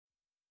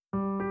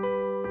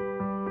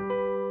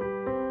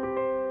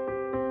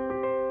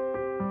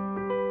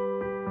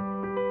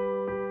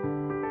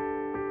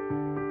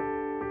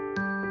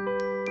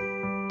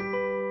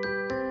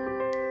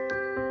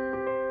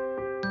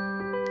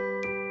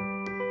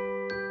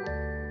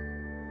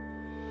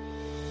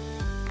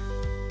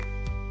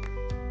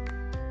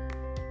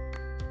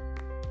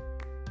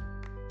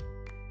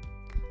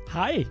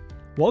Hi,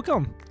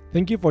 welcome.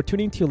 Thank you for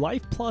tuning to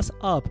Life Plus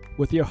Up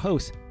with your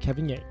host,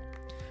 Kevin Yang.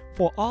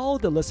 For all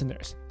the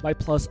listeners, Life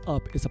Plus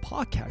Up is a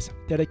podcast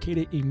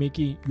dedicated in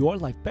making your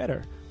life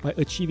better by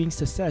achieving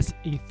success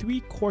in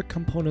three core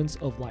components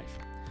of life: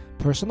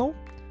 personal,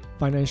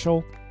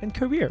 financial, and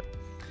career.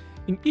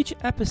 In each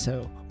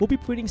episode, we'll be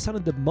bringing some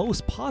of the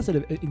most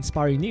positive and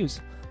inspiring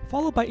news,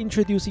 followed by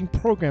introducing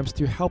programs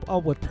to help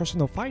out with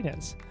personal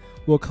finance.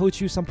 We'll coach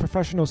you some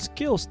professional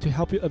skills to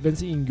help you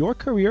advance in your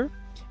career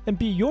and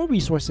be your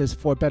resources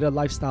for a better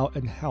lifestyle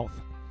and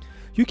health.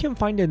 You can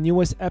find the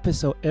newest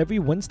episode every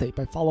Wednesday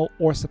by follow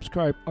or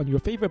subscribe on your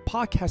favorite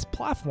podcast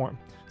platform,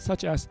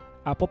 such as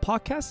Apple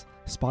Podcasts,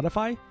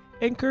 Spotify,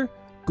 Anchor,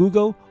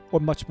 Google, or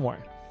much more.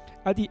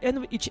 At the end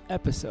of each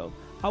episode,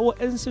 I will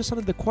answer some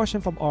of the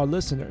questions from our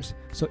listeners.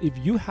 So if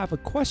you have a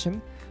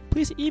question,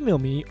 please email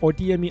me or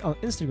DM me on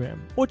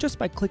Instagram, or just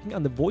by clicking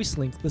on the voice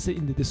link listed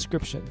in the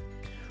description.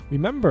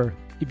 Remember,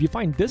 if you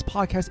find this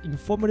podcast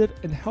informative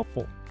and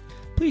helpful,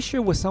 please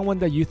share with someone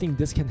that you think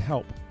this can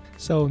help.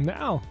 So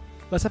now,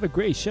 let's have a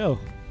great show.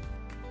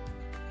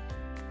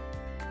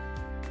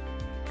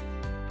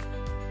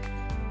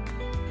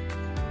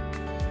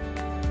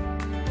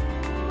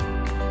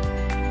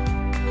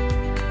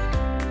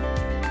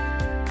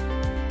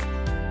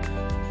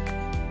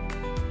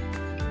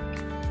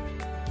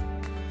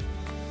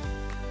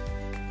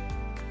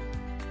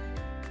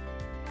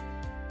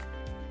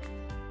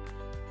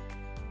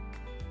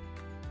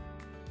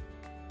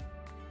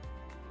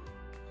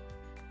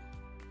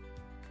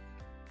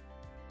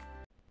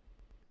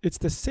 It's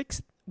the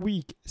 6th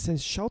week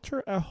since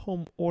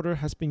shelter-at-home order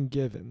has been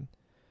given.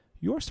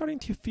 You're starting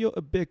to feel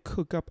a bit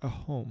cooped up at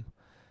home.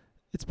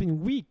 It's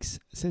been weeks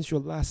since your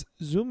last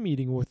Zoom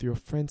meeting with your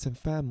friends and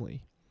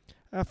family.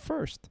 At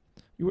first,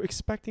 you were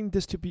expecting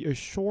this to be a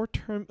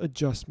short-term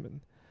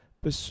adjustment,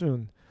 but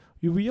soon,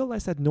 you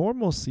realize that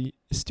normalcy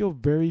is still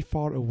very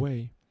far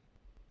away.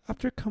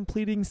 After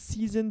completing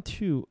Season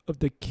 2 of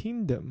The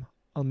Kingdom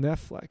on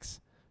Netflix,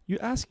 you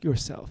ask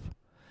yourself,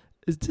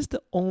 is this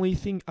the only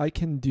thing I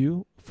can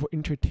do for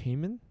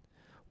entertainment?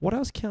 What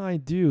else can I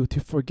do to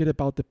forget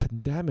about the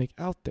pandemic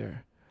out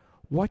there?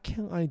 What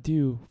can I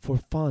do for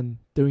fun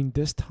during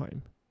this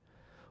time?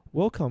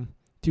 Welcome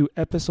to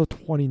episode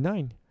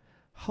 29,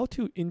 How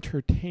to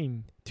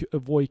Entertain to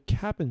Avoid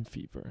Cabin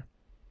Fever,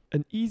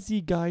 an easy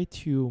guide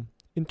to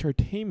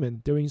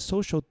entertainment during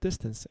social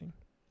distancing.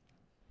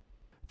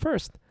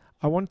 First,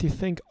 I want to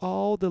thank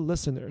all the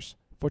listeners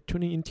for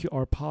tuning into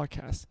our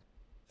podcast.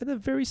 And a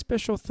very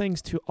special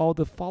thanks to all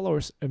the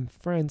followers and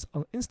friends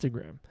on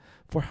Instagram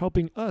for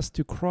helping us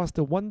to cross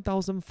the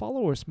 1,000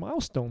 followers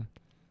milestone.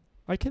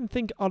 I can't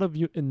thank all of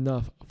you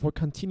enough for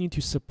continuing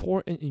to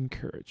support and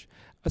encourage,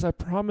 as I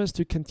promise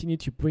to continue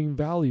to bring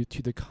value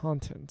to the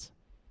content.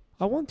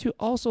 I want to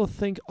also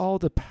thank all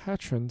the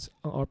patrons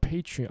on our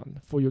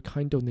Patreon for your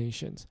kind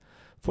donations.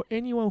 For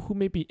anyone who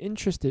may be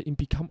interested in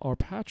become our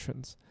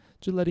patrons,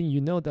 just letting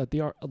you know that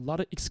there are a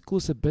lot of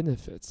exclusive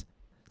benefits,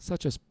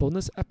 such as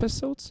bonus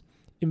episodes,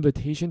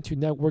 invitation to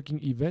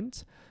networking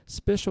events,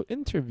 special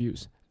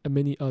interviews, and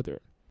many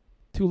other.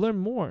 To learn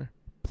more,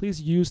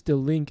 please use the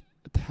link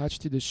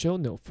attached to the show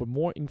note for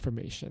more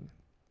information.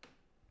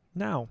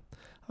 Now,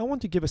 I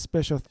want to give a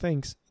special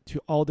thanks to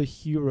all the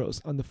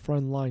heroes on the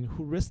front line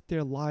who risked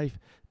their life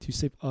to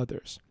save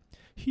others.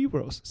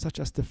 Heroes such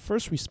as the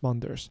first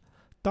responders,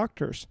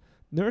 doctors,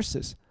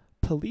 nurses,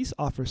 police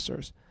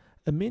officers,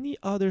 and many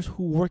others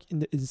who work in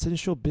the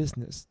essential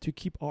business to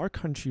keep our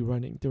country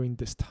running during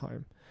this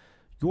time.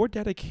 Your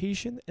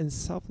dedication and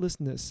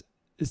selflessness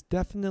is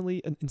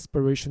definitely an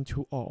inspiration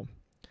to all.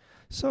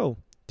 So,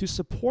 to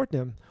support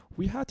them,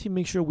 we had to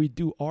make sure we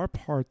do our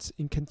parts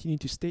in continuing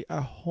to stay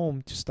at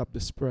home to stop the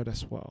spread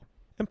as well,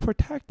 and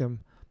protect them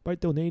by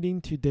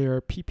donating to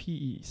their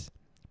PPEs,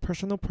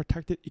 personal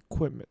protective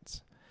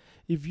equipment.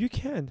 If you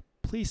can,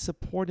 please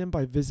support them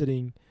by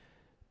visiting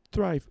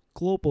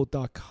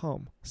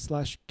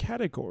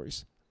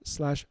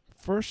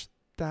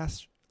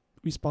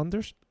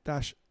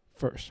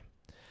thriveglobal.com/categories/first-responders-first.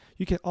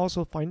 You can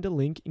also find the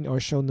link in our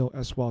show note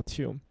as well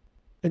too.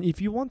 And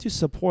if you want to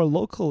support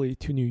locally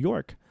to New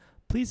York,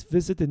 please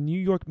visit the New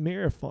York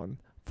Marathon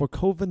for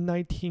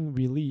COVID-19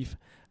 relief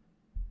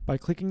by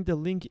clicking the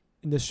link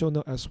in the show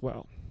note as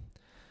well.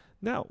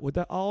 Now, with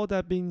all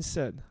that being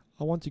said,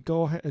 I want to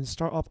go ahead and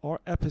start off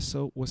our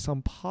episode with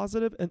some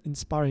positive and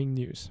inspiring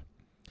news.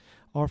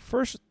 Our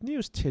first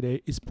news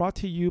today is brought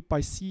to you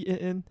by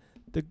CNN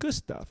The Good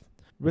Stuff,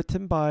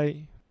 written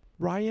by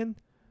Ryan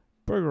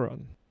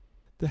Bergeron.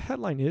 The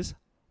headline is,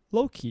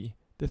 Loki,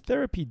 the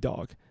therapy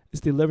dog, is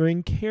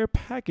delivering care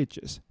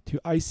packages to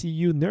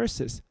ICU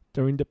nurses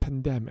during the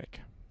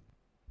pandemic.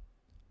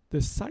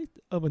 The sight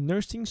of a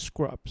nursing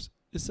scrubs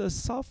is a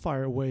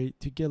surefire way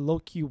to get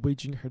Loki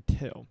wagging her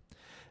tail.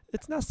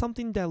 It's not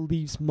something that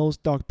leaves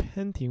most dogs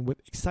panting with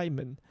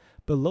excitement,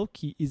 but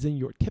Loki isn't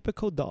your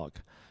typical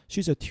dog.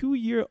 She's a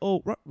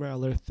 2-year-old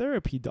Rottweiler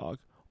therapy dog,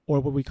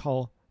 or what we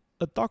call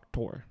a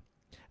doctor,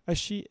 as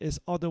she is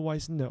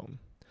otherwise known.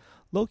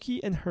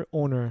 Loki and her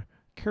owner,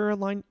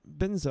 Caroline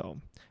Benzel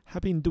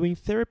have been doing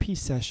therapy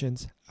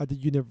sessions at the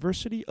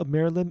University of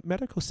Maryland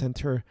Medical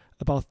Center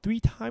about 3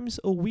 times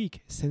a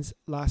week since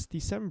last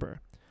December.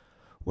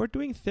 We're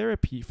doing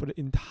therapy for the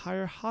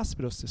entire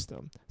hospital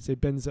system, said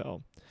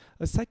Benzel,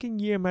 a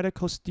second-year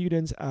medical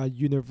student at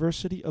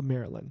University of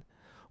Maryland.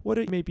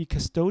 Whether it may be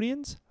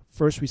custodians,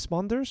 first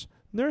responders,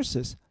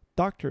 nurses,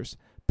 doctors,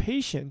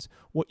 patients,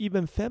 or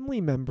even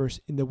family members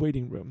in the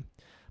waiting room.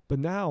 But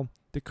now,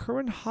 the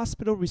current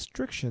hospital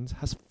restrictions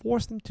has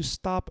forced them to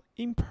stop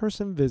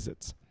in-person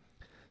visits.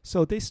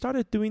 So they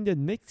started doing the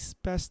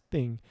next best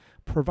thing,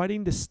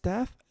 providing the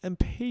staff and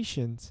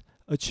patients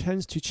a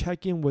chance to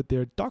check in with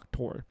their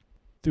doctor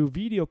through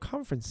video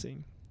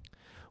conferencing.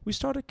 We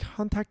started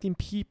contacting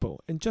people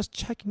and just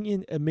checking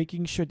in and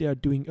making sure they are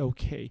doing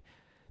okay.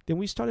 Then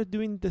we started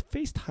doing the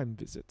FaceTime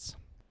visits.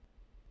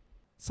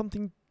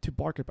 Something to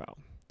bark about.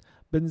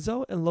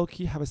 Benzel and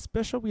Loki have a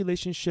special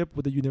relationship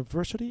with the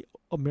University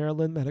of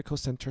Maryland Medical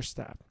Center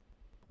staff.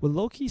 When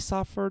Loki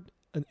suffered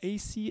an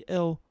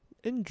ACL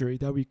injury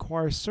that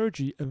required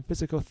surgery and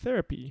physical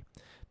therapy,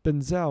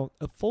 Benzel,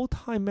 a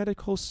full-time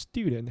medical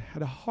student,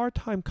 had a hard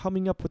time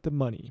coming up with the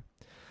money.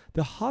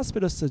 The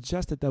hospital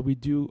suggested that we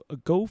do a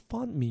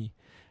GoFundMe,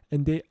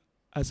 and they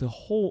as a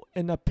whole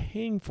end up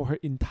paying for her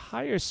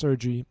entire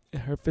surgery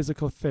and her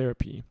physical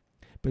therapy,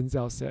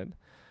 Benzel said.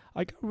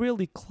 I got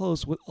really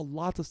close with a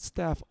lot of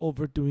staff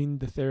over doing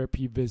the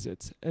therapy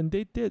visits, and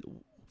they did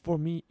for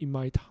me in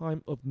my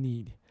time of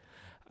need.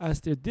 As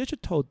their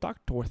digital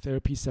doctor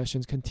therapy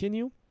sessions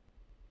continue,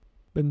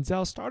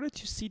 Benzel started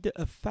to see the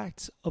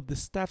effects of the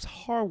staff's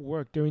hard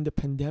work during the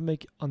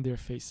pandemic on their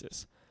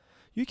faces.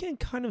 You can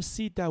kind of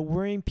see that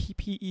wearing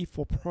PPE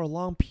for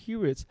prolonged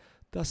periods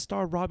does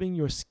start rubbing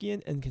your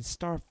skin and can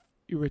start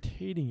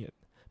irritating it,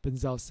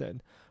 Benzel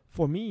said.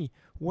 For me,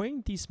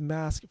 wearing these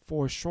masks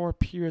for short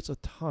periods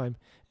of time,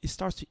 it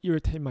starts to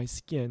irritate my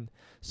skin.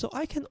 So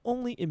I can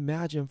only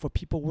imagine for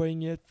people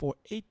wearing it for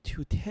 8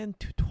 to 10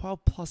 to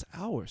 12 plus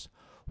hours,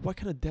 what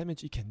kind of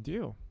damage it can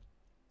do.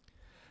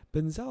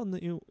 Benzel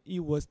knew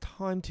it was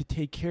time to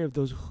take care of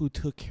those who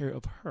took care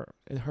of her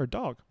and her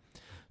dog.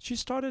 She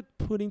started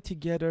putting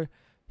together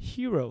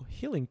hero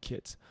healing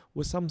kits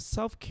with some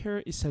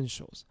self-care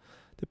essentials.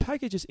 The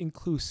packages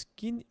include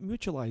skin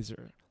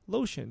mutualizer,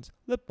 lotions,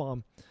 lip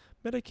balm,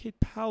 Medicaid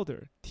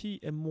powder, tea,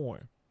 and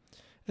more.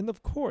 And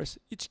of course,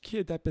 each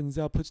kit that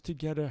Benzel puts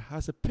together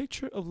has a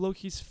picture of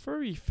Loki's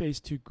furry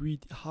face to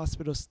greet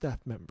hospital staff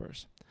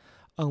members.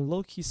 On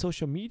Loki's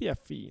social media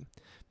feed,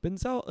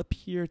 Benzel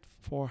appeared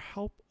for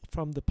help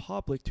from the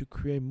public to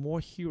create more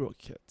hero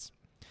kits.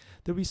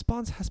 The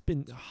response has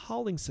been a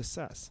howling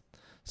success.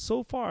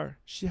 So far,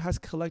 she has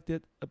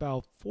collected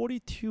about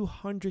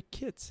 4,200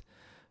 kits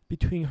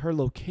between her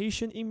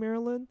location in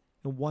Maryland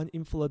and one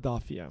in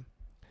Philadelphia.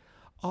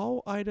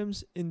 All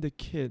items in the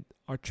kit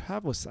are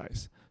travel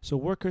size, so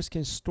workers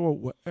can store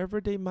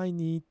whatever they might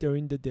need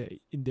during the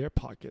day in their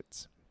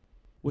pockets.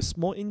 With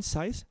small in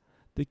size,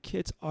 the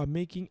kits are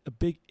making a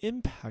big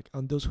impact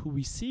on those who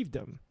receive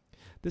them.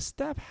 The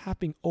staff have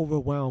been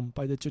overwhelmed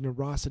by the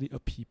generosity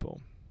of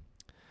people.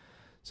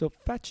 So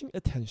fetching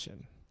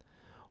attention.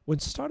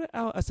 What started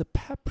out as a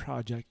pet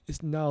project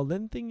is now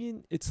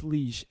lengthening its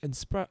leash and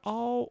spread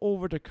all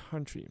over the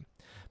country.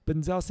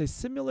 Benzel says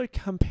similar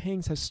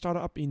campaigns have started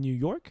up in New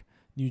York,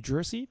 New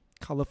Jersey,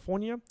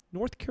 California,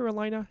 North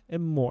Carolina,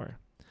 and more.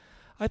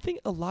 I think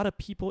a lot of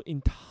people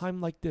in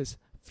time like this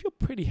feel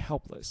pretty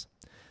helpless.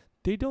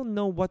 They don't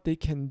know what they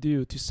can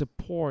do to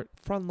support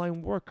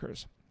frontline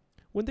workers.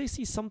 When they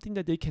see something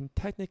that they can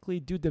technically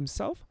do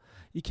themselves,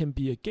 it can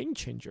be a game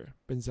changer,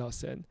 Benzel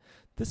said.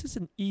 This is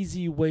an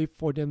easy way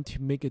for them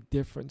to make a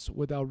difference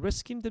without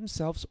risking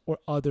themselves or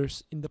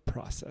others in the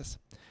process.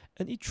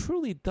 And it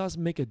truly does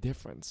make a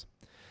difference.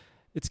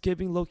 It's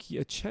giving Loki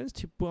a chance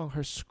to put on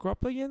her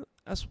scrub again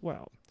as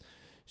well.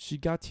 She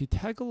got to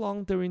tag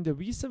along during the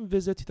recent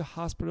visit to the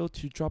hospital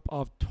to drop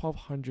off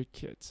 1,200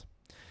 kids.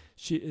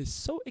 She is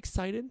so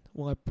excited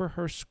when I put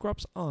her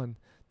scrubs on.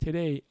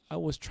 Today, I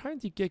was trying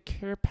to get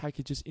care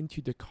packages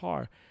into the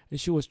car, and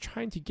she was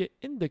trying to get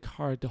in the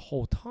car the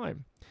whole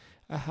time.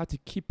 I had to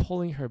keep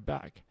pulling her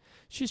back.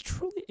 She's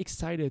truly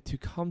excited to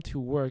come to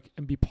work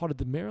and be part of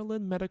the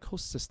Maryland medical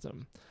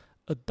system.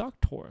 A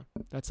doctor,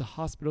 that's a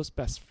hospital's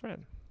best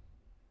friend.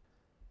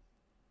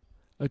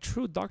 A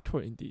true doctor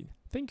indeed.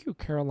 Thank you,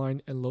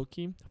 Caroline and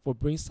Loki, for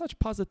bringing such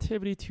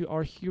positivity to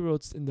our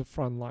heroes in the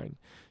front line.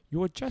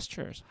 Your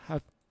gestures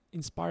have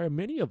inspired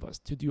many of us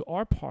to do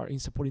our part in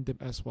supporting them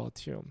as well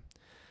too.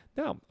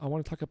 Now, I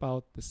want to talk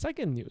about the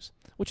second news,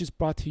 which is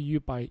brought to you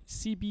by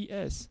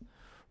CBS,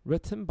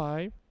 written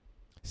by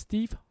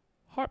Steve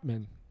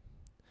Hartman.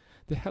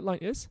 The headline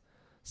is,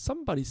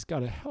 "Somebody's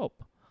Gotta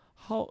Help: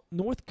 How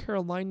North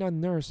Carolina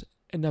Nurse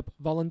Ended Up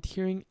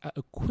Volunteering at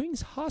a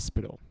Queens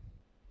Hospital."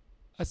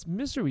 As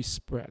misery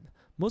spread,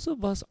 most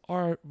of us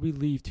are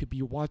relieved to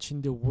be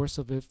watching the worst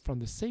of it from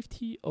the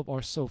safety of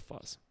our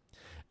sofas.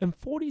 And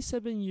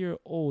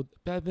 47-year-old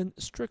Bevan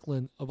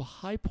Strickland of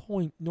High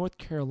Point, North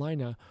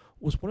Carolina,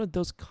 was one of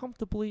those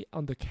comfortably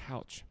on the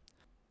couch.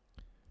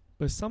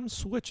 But some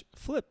switch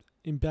flipped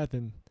in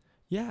Bevan.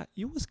 Yeah,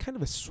 it was kind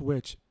of a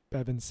switch,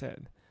 Bevan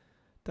said.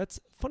 That's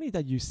funny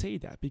that you say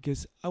that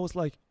because I was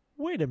like,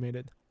 wait a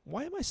minute,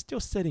 why am I still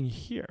sitting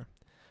here?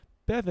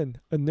 Bevan,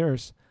 a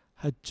nurse,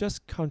 had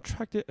just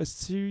contracted a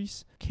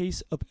serious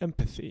case of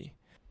empathy.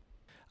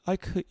 I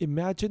could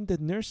imagine the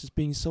nurses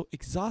being so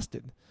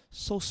exhausted,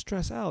 so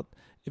stressed out,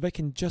 if I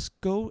can just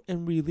go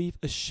and relieve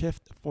a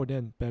shift for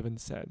them, Bevan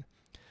said.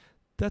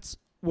 That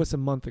was a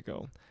month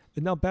ago,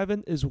 and now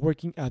Bevan is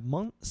working at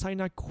Mount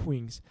Sinai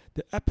Queens,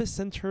 the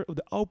epicenter of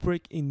the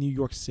outbreak in New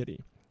York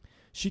City.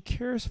 She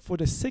cares for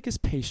the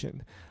sickest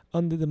patient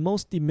under the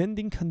most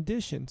demanding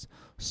conditions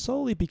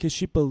solely because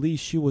she believes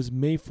she was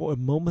made for a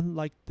moment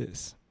like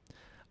this.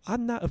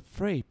 I'm not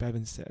afraid,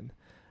 Bevan said.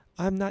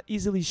 I'm not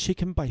easily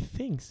shaken by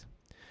things.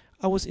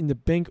 I was in the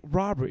bank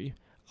robbery.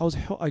 I was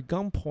held at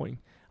gunpoint.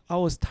 I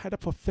was tied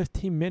up for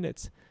 15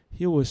 minutes.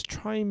 He was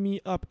trying me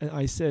up and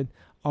I said,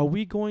 "Are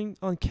we going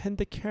on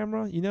candid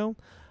camera, you know?"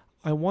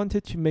 I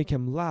wanted to make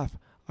him laugh.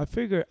 I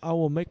figured I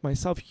will make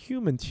myself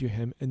human to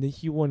him and then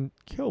he won't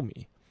kill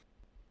me.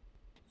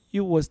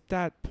 It was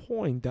that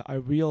point that I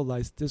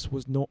realized this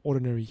was no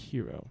ordinary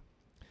hero.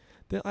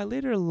 Then I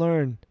later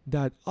learned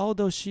that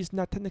although she's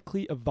not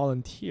technically a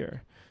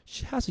volunteer,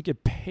 she has to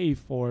get paid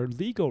for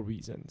legal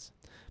reasons.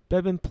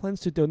 Bevan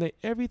plans to donate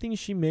everything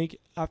she makes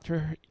after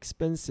her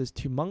expenses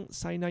to Mount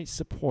Sinai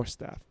support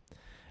staff.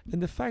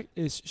 And the fact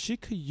is, she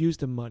could use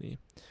the money.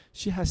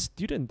 She has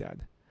student debt,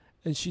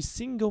 and she's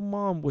single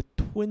mom with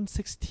twin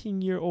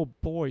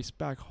 16-year-old boys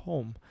back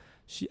home.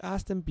 She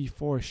asked them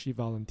before she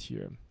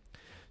volunteered.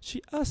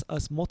 She asked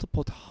us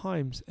multiple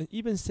times, and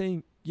even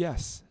saying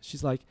yes.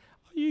 She's like,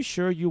 "Are you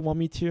sure you want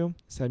me to?"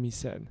 Sammy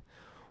said.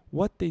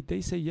 What did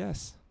they say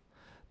yes?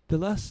 The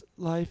last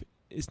life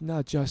is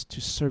not just to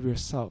serve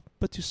yourself,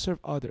 but to serve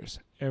others,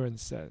 Aaron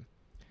said.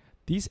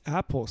 These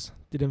apples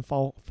didn't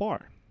fall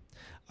far.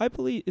 I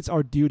believe it's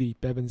our duty,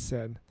 Bevan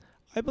said.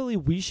 I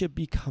believe we should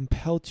be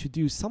compelled to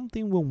do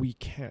something when we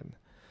can.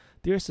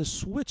 There's a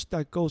switch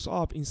that goes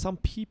off in some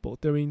people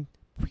during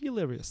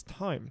perilous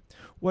time,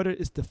 whether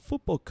it's the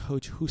football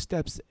coach who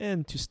steps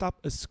in to stop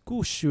a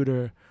school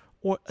shooter,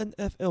 or an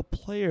NFL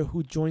player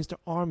who joins the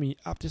army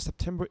after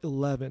September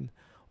 11,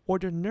 or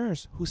the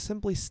nurse who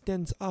simply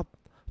stands up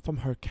from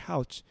her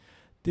couch.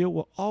 There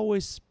will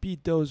always be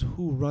those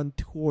who run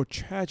toward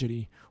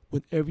tragedy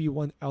when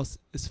everyone else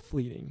is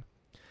fleeing.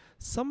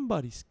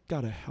 Somebody's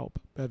gotta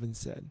help, Bevan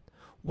said.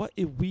 What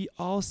if we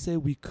all said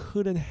we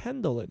couldn't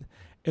handle it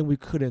and we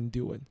couldn't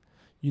do it?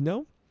 You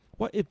know?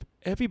 What if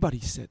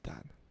everybody said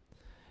that?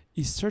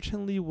 It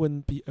certainly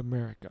wouldn't be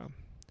America.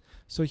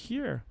 So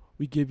here,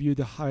 we give you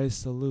the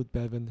highest salute,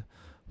 Bevan,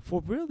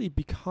 for really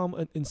become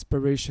an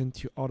inspiration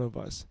to all of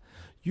us.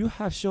 You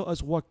have shown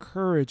us what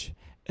courage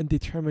and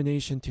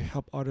determination to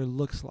help others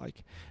looks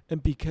like.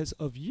 And because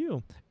of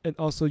you and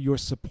also your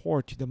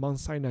support to the Mount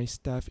Sinai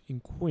staff in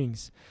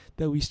Queens,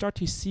 that we start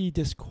to see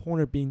this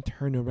corner being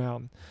turned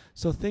around.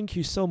 So thank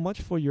you so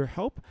much for your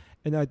help.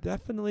 And I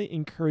definitely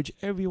encourage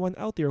everyone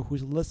out there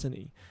who's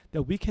listening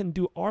that we can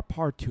do our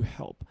part to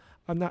help.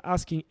 I'm not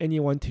asking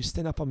anyone to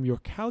stand up from your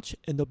couch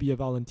and they'll be a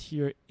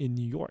volunteer in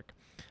New York.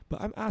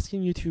 But I'm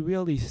asking you to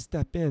really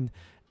step in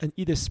and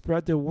either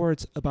spread the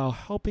words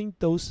about helping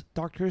those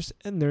doctors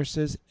and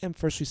nurses and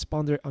first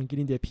responders on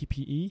getting their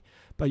PPE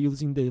by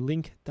using the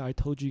link that I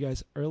told you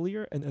guys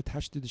earlier and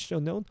attached to the show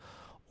note,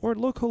 or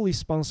locally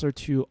sponsor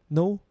to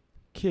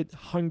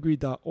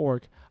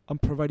NoKidHungry.org on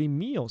providing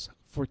meals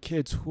for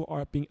kids who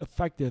are being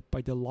affected by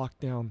the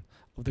lockdown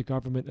of the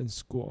government and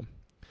school.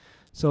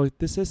 So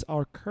this is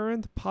our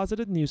current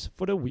positive news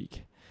for the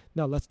week.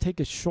 Now let's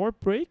take a short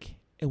break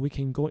and we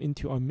can go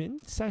into our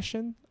main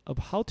session of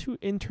how to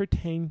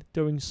entertain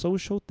during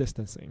social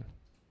distancing.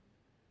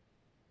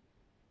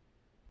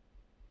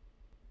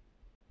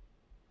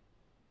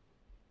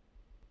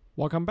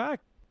 Welcome back.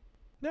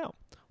 Now,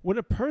 when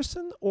a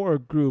person or a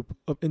group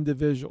of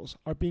individuals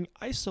are being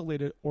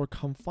isolated or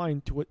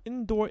confined to an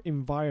indoor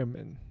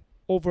environment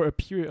over a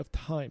period of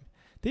time,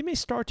 they may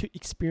start to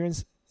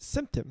experience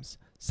symptoms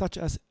such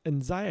as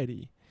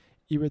anxiety,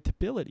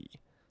 irritability,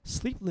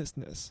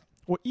 sleeplessness,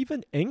 or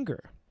even anger,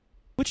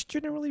 which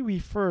generally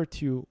refer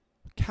to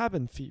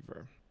cabin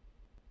fever.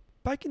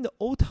 Back in the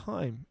old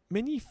time,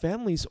 many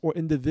families or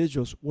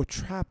individuals were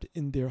trapped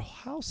in their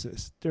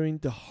houses during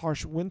the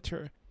harsh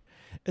winter,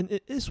 and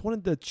it is one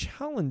of the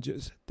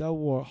challenges that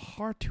were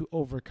hard to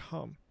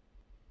overcome.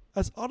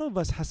 As all of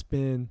us has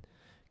been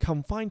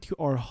confined to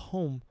our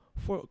home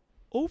for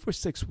over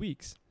 6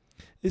 weeks,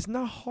 it's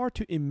not hard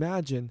to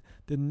imagine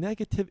the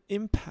negative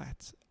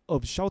impacts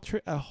of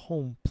shelter at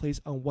home plays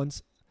on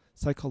one's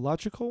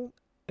psychological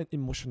and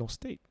emotional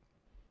state.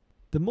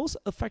 The most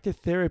effective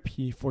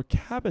therapy for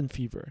cabin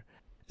fever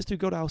is to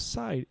go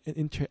outside and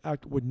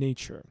interact with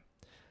nature.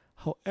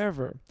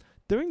 However,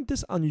 during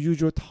this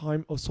unusual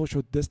time of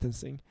social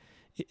distancing,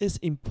 it is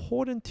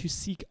important to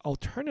seek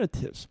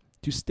alternatives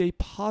to stay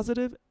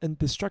positive and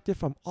distracted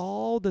from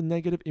all the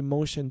negative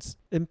emotions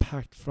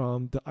impact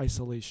from the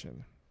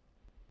isolation.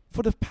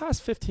 For the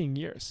past 15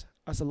 years,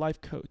 as a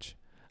life coach,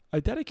 I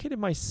dedicated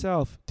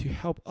myself to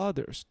help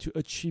others to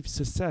achieve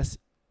success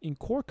in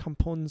core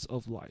components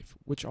of life,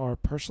 which are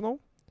personal,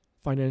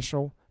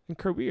 financial, and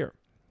career.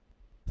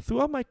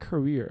 Throughout my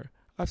career,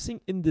 I've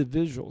seen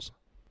individuals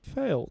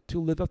fail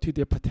to live up to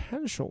their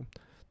potential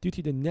due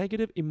to the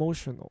negative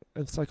emotional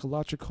and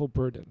psychological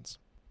burdens.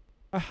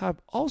 I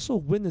have also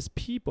witnessed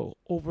people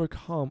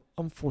overcome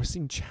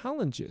unforeseen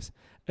challenges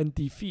and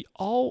defeat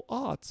all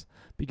odds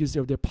because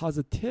of their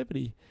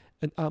positivity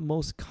and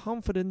utmost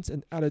confidence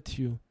and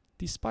attitude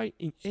despite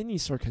in any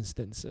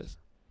circumstances.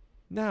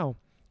 Now,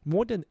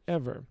 more than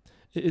ever,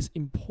 it is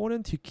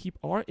important to keep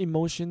our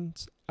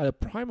emotions at a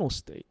primal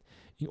state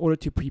in order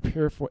to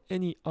prepare for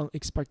any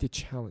unexpected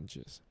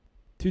challenges.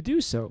 To do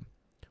so,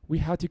 we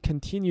have to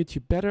continue to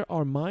better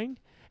our mind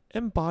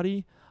and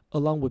body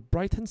along with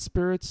brightened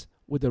spirits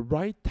with the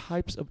right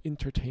types of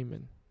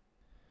entertainment.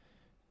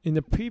 In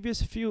the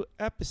previous few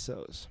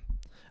episodes,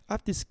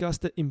 I've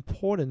discussed the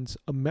importance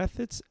of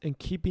methods in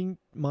keeping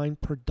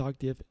mind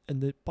productive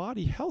and the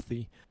body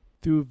healthy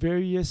through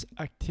various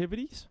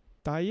activities,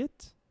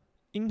 diet,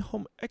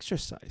 in-home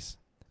exercise,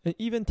 and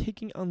even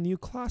taking on new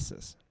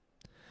classes.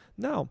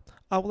 Now,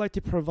 I would like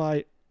to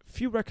provide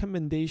few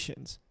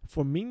recommendations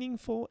for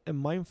meaningful and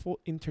mindful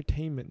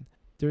entertainment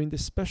during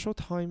this special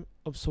time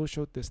of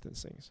social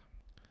distancing.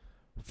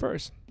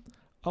 First,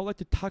 I would like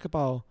to talk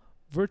about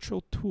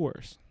virtual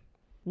tours.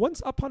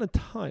 Once upon a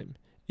time,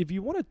 if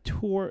you want to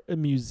tour a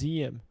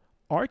museum,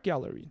 art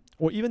gallery,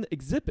 or even an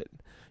exhibit,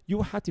 you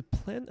will have to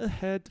plan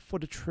ahead for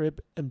the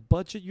trip and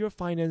budget your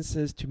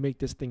finances to make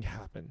this thing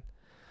happen.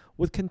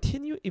 With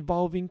continued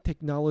evolving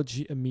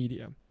technology and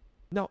media,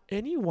 now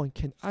anyone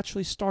can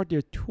actually start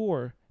their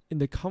tour in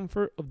the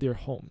comfort of their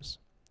homes.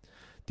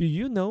 Do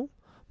you know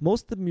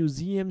most of the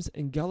museums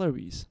and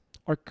galleries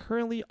are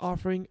currently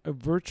offering a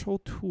virtual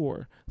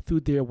tour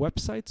through their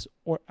websites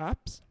or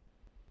apps?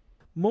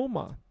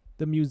 MoMA,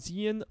 the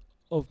Museum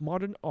of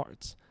Modern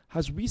Arts,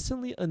 has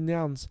recently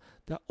announced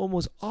that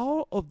almost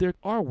all of their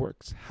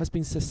artworks has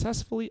been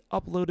successfully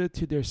uploaded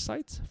to their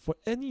sites for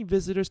any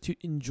visitors to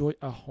enjoy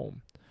at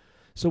home.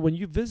 So when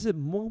you visit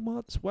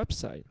MoMA's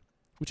website,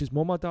 which is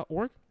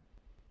moma.org,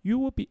 you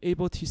will be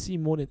able to see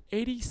more than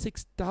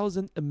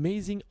 86,000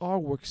 amazing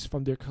artworks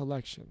from their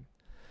collection.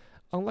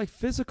 Unlike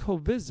physical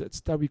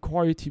visits that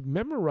require you to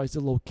memorize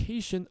the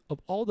location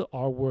of all the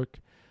artwork,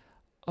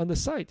 on the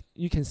site,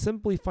 you can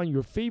simply find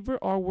your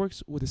favorite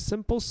artworks with a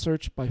simple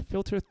search by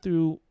filter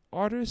through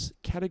artist,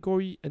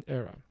 category, and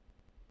era.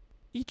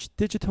 Each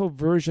digital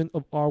version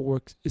of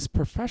artwork is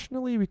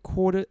professionally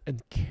recorded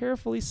and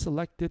carefully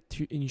selected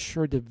to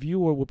ensure the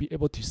viewer will be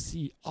able to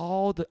see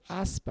all the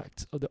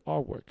aspects of the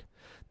artwork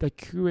that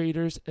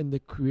curators and the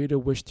creator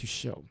wish to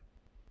show.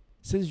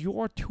 Since you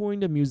are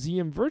touring the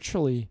museum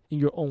virtually in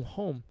your own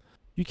home,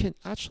 you can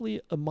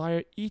actually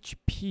admire each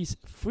piece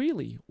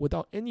freely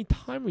without any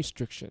time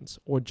restrictions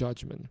or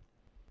judgment.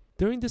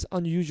 During this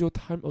unusual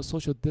time of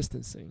social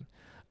distancing,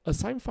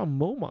 aside from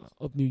MoMA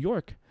of New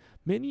York,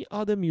 many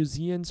other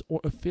museums or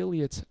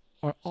affiliates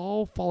are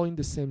all following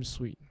the same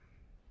suite.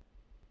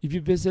 If you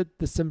visit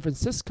the San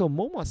Francisco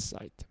MoMA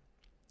site,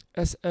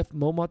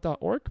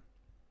 sfmoma.org,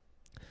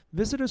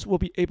 visitors will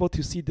be able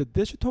to see the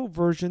digital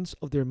versions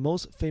of their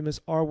most famous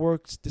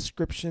artworks,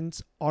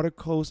 descriptions,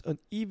 articles, and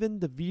even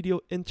the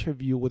video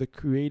interview with the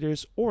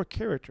creators or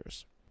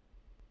characters.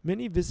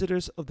 Many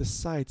visitors of the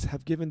sites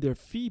have given their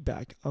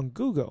feedback on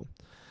Google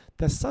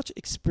that such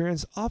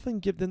experience often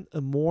give them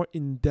a more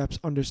in-depth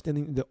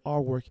understanding of the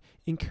artwork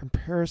in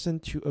comparison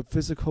to a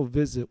physical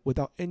visit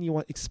without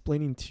anyone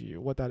explaining to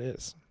you what that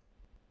is.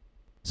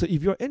 So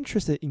if you're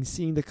interested in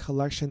seeing the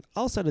collection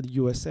outside of the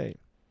USA,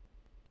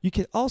 you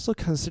can also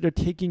consider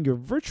taking your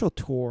virtual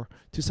tour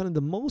to some of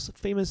the most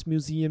famous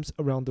museums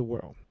around the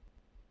world.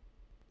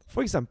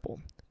 For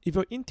example, if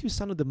you're into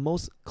some of the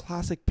most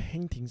classic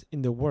paintings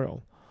in the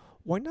world,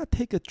 why not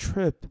take a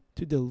trip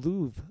to the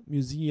Louvre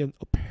Museum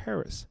of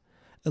Paris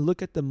and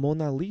look at the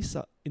Mona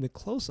Lisa in a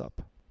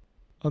close-up?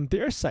 On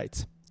their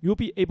sites, you'll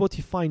be able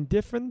to find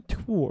different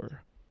tours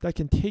that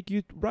can take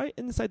you right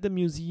inside the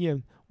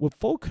museum with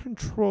full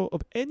control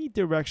of any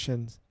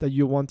directions that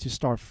you want to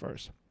start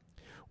first.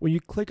 When you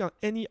click on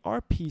any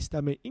art piece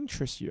that may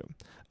interest you,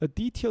 a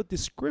detailed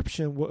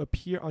description will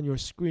appear on your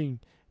screen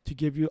to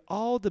give you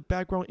all the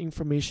background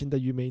information that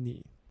you may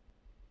need.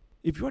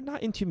 If you're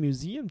not into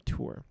museum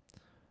tour,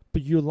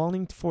 but you're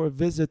longing for a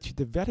visit to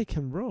the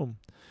Vatican, Rome,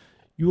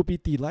 you will be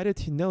delighted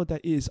to know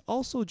that it is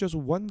also just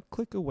one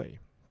click away.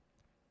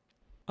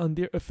 On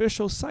their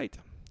official site,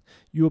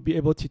 you will be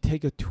able to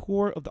take a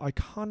tour of the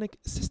iconic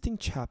Sistine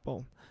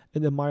Chapel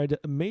and admire the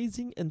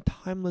amazing and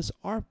timeless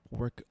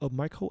artwork of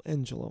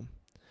Michelangelo.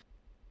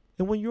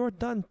 And when you're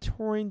done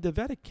touring the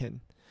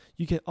Vatican,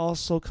 you can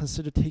also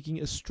consider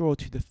taking a stroll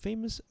to the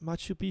famous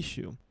Machu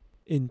Picchu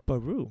in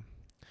Peru.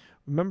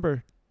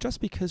 Remember, just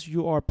because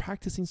you are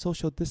practicing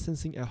social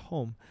distancing at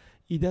home,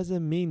 it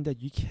doesn't mean that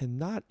you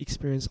cannot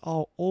experience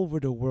all over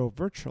the world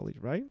virtually,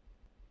 right?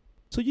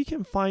 So you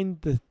can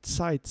find the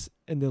sites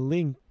and the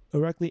link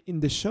directly in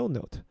the show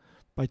note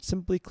by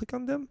simply click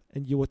on them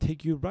and it will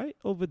take you right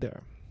over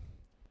there.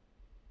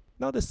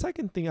 Now, the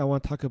second thing I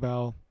want to talk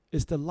about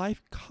is the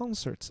live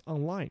concerts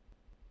online.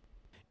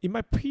 In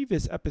my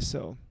previous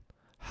episode,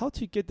 How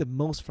to Get the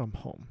Most from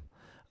Home,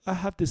 I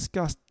have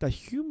discussed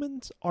that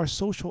humans are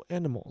social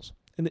animals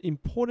and the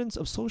importance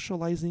of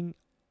socializing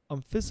on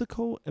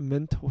physical and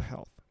mental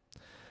health.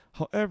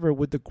 However,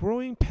 with the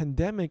growing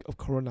pandemic of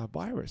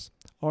coronavirus,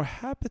 our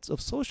habits of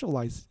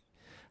socializing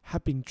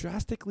have been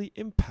drastically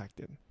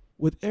impacted,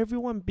 with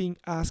everyone being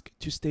asked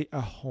to stay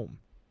at home.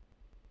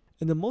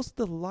 And the most of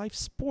the live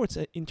sports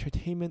and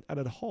entertainment at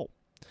home,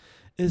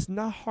 it is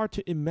not hard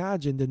to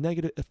imagine the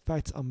negative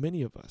effects on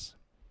many of us.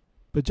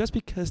 But just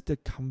because the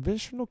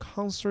conventional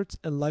concerts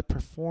and live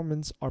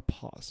performance are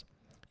paused,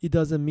 it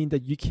doesn't mean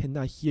that you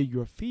cannot hear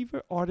your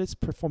favorite artists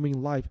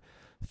performing live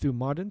through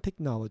modern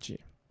technology.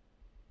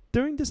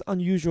 During this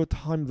unusual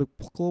time of the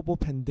global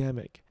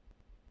pandemic,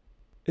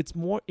 it's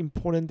more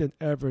important than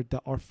ever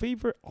that our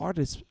favorite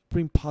artists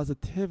bring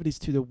positivities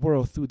to the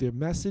world through their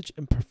message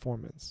and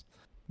performance.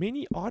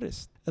 Many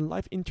artists and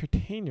live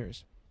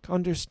entertainers can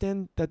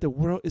understand that the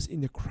world is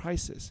in a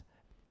crisis,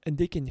 and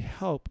they can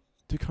help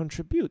to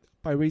contribute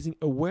by raising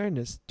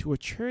awareness to a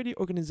charity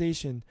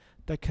organization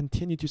that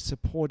continue to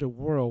support the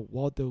world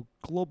while the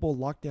global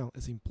lockdown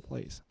is in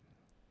place.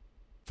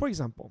 For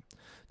example,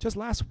 just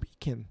last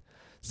weekend,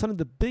 some of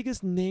the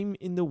biggest names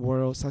in the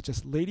world, such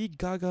as Lady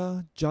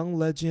Gaga, John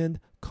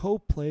Legend,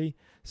 Coldplay,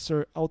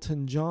 Sir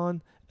Elton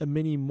John, and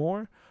many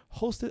more,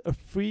 hosted a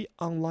free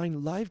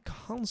online live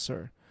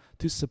concert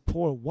to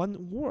support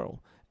One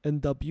World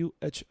and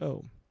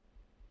WHO.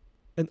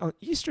 And on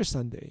Easter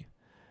Sunday,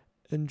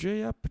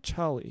 Andrea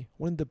Bocelli,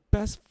 one of the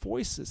best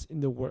voices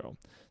in the world,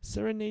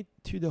 serenaded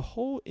to the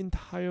whole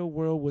entire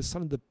world with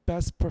some of the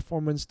best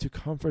performance to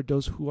comfort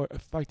those who are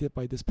affected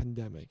by this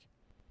pandemic.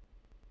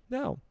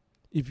 Now,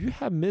 if you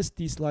have missed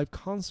these live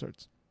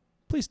concerts,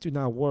 please do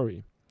not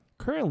worry.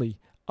 Currently,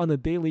 on a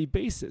daily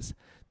basis,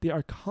 there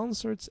are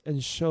concerts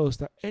and shows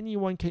that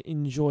anyone can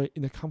enjoy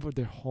in the comfort of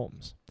their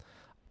homes.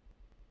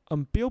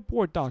 On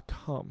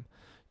Billboard.com,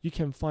 you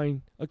can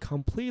find a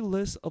complete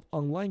list of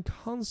online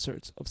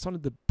concerts of some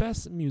of the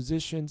best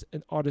musicians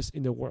and artists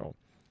in the world.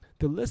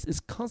 The list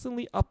is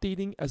constantly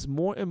updating as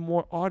more and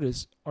more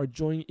artists are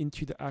joining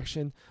into the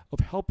action of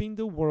helping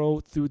the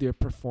world through their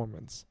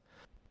performance.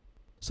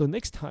 So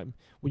next time,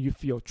 when you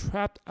feel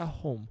trapped at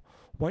home,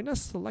 why not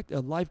select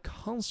a live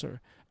concert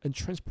and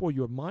transport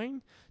your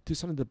mind to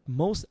some of the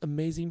most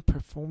amazing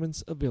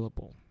performance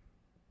available?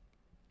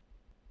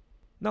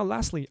 Now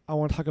lastly, I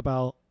want to talk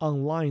about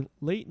online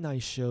late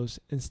night shows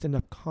and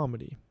stand-up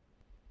comedy.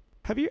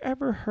 Have you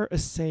ever heard a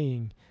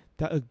saying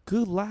that a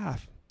good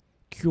laugh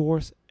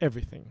cures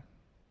everything?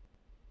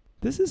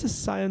 This is a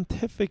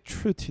scientific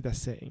truth to that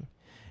saying.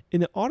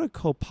 In an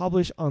article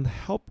published on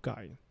Help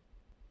Guide,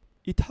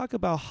 it talks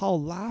about how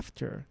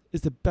laughter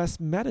is the best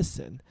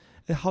medicine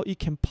and how it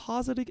can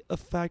positively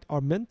affect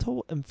our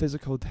mental and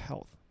physical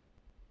health.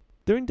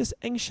 During this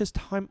anxious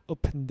time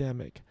of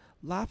pandemic,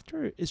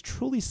 laughter is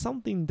truly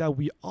something that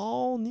we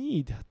all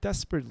need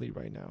desperately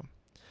right now.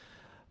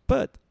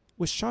 But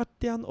with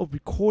shutdown of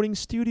recording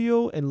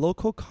studio and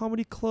local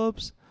comedy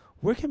clubs,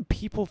 where can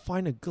people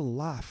find a good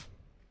laugh?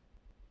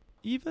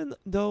 Even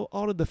though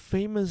all of the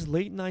famous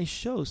late night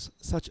shows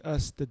such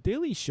as The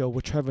Daily Show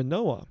with Trevor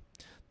Noah,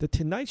 The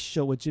Tonight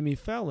Show with Jimmy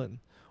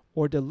Fallon,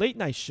 or The Late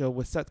Night Show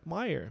with Seth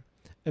Meyers,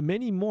 and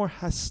many more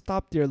has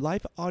stopped their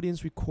live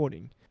audience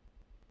recording.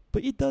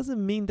 But it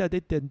doesn't mean that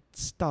they didn't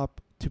stop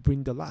to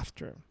bring the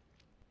laughter.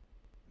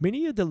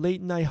 Many of the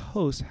late night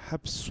hosts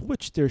have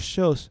switched their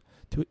shows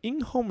to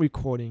in-home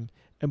recording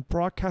and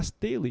broadcast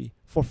daily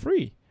for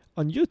free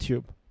on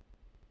YouTube.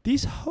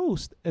 These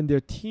hosts and their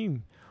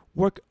team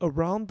work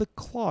around the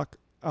clock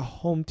at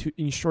home to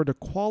ensure the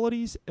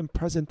qualities and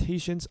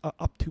presentations are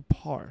up to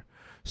par,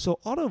 so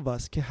all of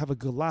us can have a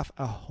good laugh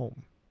at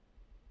home.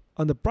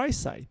 On the bright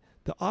side,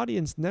 the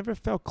audience never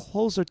felt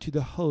closer to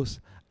the host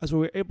as we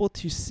were able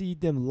to see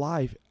them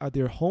live at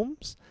their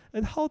homes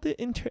and how they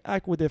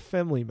interact with their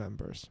family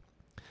members.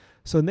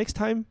 So next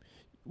time,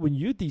 when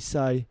you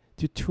decide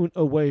to tune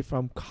away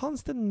from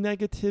constant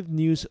negative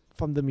news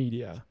from the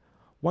media,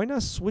 why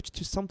not switch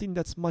to something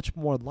that's much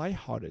more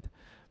lighthearted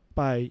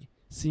by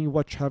seeing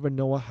what Trevor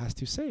Noah has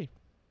to say?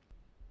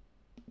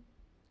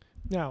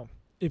 Now,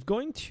 if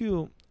going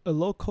to a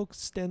local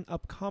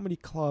stand-up comedy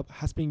club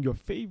has been your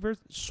favorite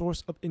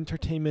source of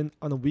entertainment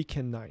on a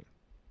weekend night,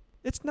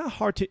 it's not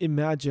hard to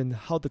imagine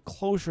how the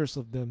closures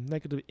of them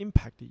negatively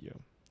impacted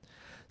you.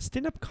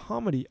 Stand-up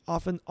comedy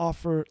often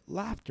offer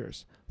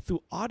laughters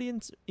through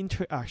audience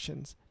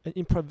interactions and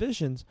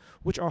improvisations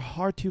which are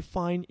hard to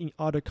find in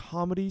other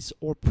comedies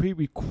or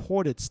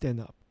pre-recorded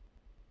stand-up.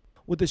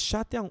 With the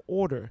shutdown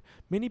order,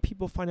 many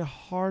people find it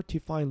hard to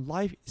find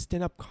live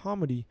stand-up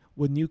comedy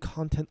with new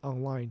content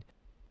online.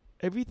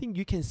 Everything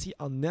you can see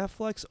on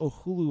Netflix or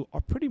Hulu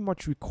are pretty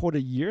much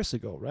recorded years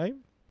ago, right?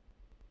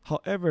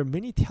 However,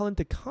 many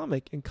talented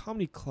comic and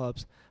comedy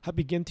clubs have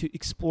begun to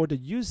explore the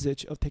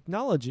usage of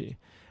technology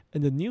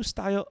and the new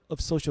style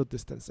of social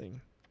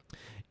distancing.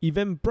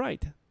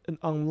 Eventbrite, an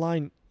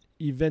online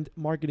event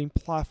marketing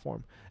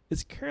platform,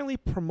 is currently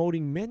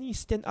promoting many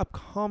stand-up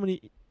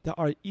comedy that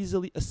are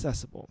easily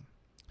accessible.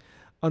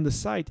 On the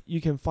site,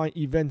 you can find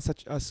events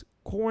such as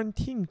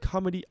Quarantine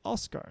Comedy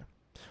Oscar,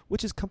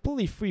 which is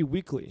completely free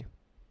weekly,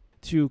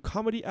 to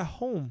Comedy at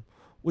Home,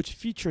 which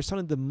features some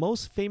of the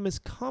most famous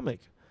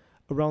comics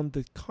around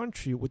the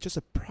country with just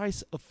a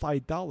price of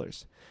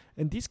 $5.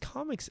 And these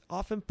comics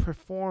often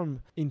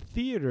perform in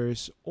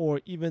theaters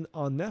or even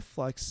on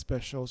Netflix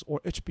specials or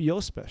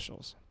HBO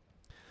specials.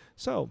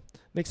 So,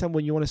 next time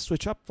when you want to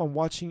switch up from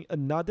watching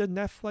another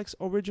Netflix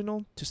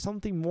original to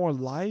something more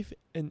live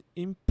and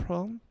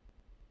improv,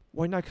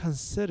 why not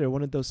consider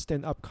one of those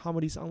stand-up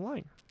comedies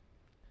online?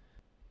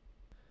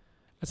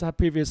 As I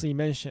previously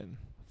mentioned,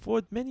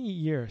 for many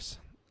years,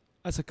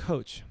 as a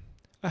coach,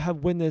 I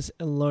have witnessed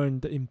and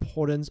learned the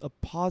importance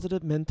of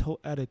positive mental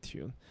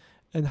attitude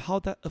and how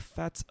that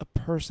affects a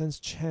person's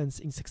chance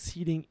in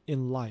succeeding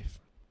in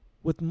life.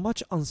 With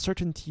much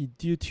uncertainty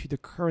due to the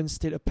current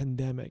state of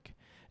pandemic,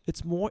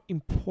 it's more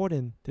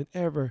important than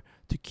ever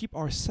to keep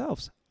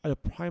ourselves at a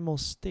primal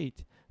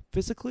state,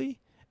 physically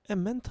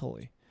and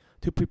mentally,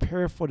 to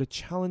prepare for the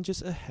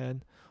challenges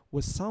ahead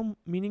with some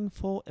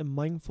meaningful and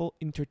mindful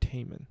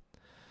entertainment.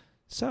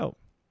 So,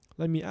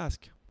 let me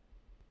ask,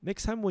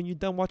 next time when you're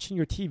done watching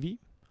your TV,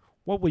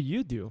 what will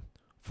you do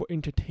for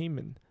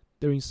entertainment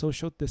during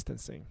social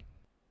distancing?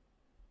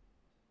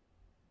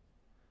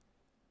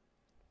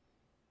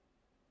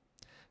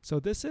 So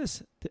this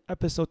is the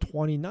episode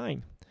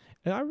 29,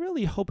 and I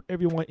really hope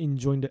everyone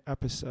enjoyed the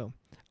episode,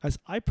 as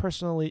I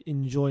personally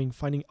enjoy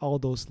finding all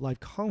those live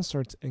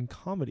concerts and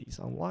comedies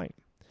online.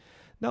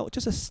 Now,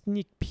 just a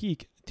sneak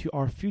peek to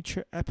our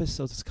future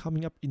episodes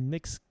coming up in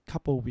next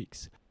couple of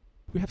weeks.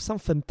 We have some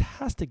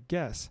fantastic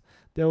guests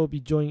that will be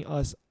joining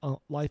us on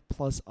Life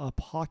Plus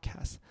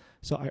podcast.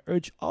 So I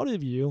urge all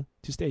of you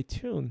to stay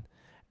tuned.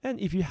 And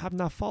if you have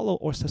not followed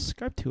or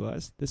subscribed to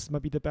us, this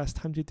might be the best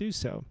time to do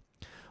so.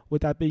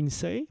 With that being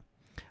said,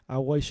 I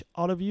wish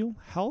all of you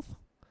health,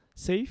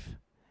 safe,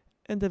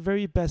 and the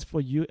very best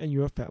for you and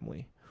your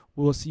family.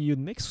 We will see you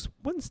next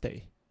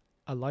Wednesday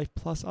at Life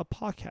Plus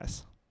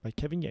podcast by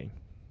Kevin Yang.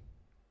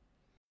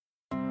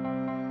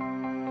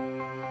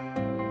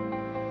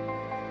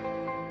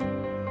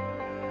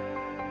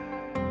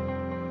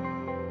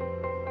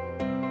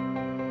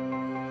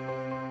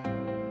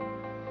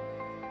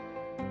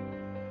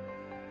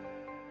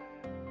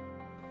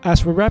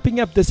 As we're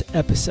wrapping up this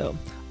episode,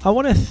 I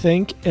want to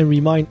thank and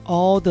remind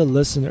all the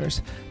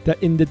listeners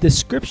that in the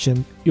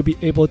description, you'll be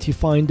able to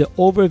find the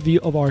overview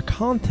of our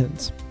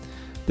content,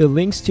 the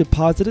links to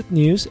positive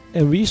news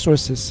and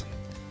resources,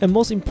 and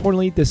most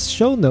importantly, the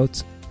show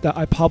notes that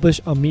I publish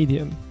on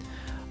Medium.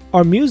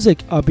 Our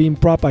music are being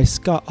brought by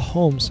Scott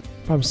Holmes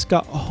from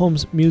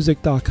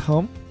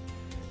scottholmesmusic.com.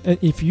 And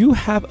if you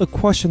have a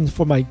question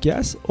for my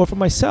guests or for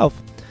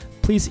myself,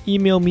 please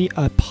email me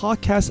at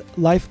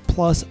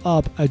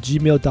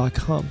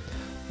podcastlifeplusup@gmail.com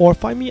or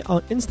find me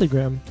on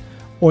Instagram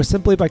or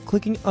simply by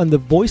clicking on the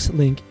voice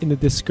link in the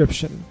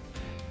description.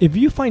 If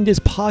you find this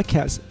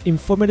podcast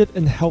informative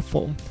and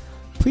helpful,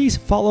 please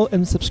follow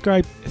and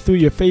subscribe through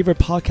your favorite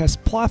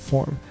podcast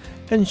platform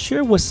and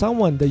share with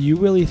someone that you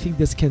really think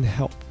this can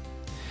help.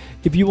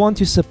 If you want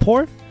to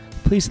support,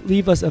 please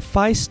leave us a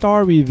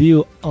 5-star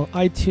review on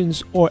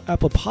iTunes or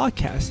Apple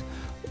Podcasts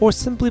or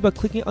simply by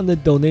clicking on the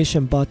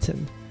donation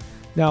button.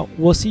 Now,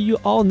 we'll see you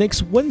all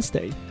next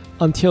Wednesday.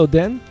 Until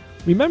then,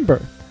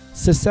 remember,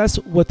 success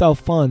without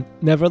fun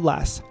never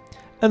lasts.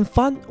 And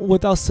fun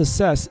without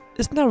success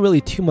is not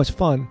really too much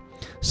fun.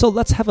 So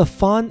let's have a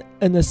fun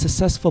and a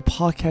successful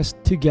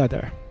podcast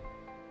together.